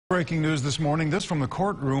Breaking news this morning, this from the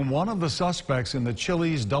courtroom. One of the suspects in the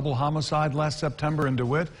Chili's double homicide last September in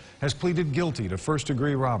DeWitt has pleaded guilty to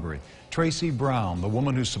first-degree robbery. Tracy Brown, the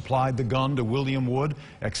woman who supplied the gun to William Wood,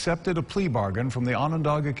 accepted a plea bargain from the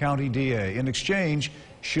Onondaga County DA. In exchange,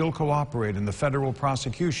 she'll cooperate in the federal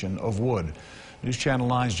prosecution of Wood. News Channel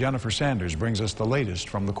 9's Jennifer Sanders brings us the latest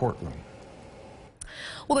from the courtroom.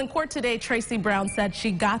 Well, in court today, Tracy Brown said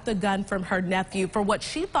she got the gun from her nephew for what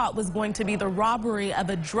she thought was going to be the robbery of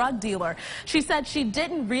a drug dealer. She said she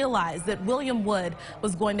didn't realize that William Wood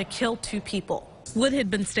was going to kill two people. Wood had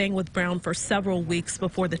been staying with Brown for several weeks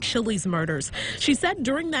before the Chili's murders. She said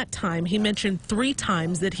during that time he mentioned 3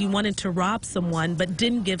 times that he wanted to rob someone but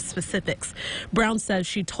didn't give specifics. Brown says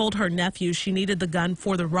she told her nephew she needed the gun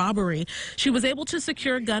for the robbery. She was able to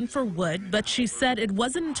secure a gun for Wood, but she said it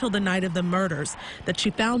wasn't until the night of the murders that she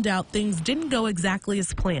found out things didn't go exactly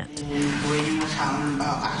as planned. William was talking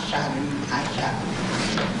about, I shot him,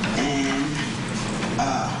 and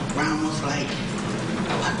Brown was like,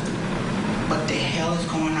 what the hell is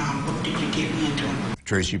going on? What did you get me into?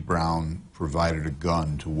 Tracy Brown provided a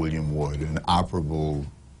gun to William Wood, an operable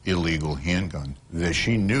illegal handgun that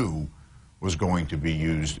she knew was going to be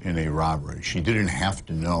used in a robbery. She didn't have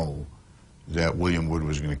to know that William Wood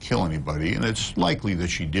was going to kill anybody, and it's likely that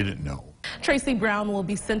she didn't know. Tracy Brown will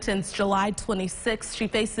be sentenced July 26. She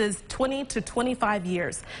faces 20 to 25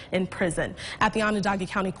 years in prison. At the Onondaga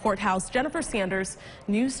County Courthouse, Jennifer Sanders,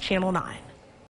 News Channel 9.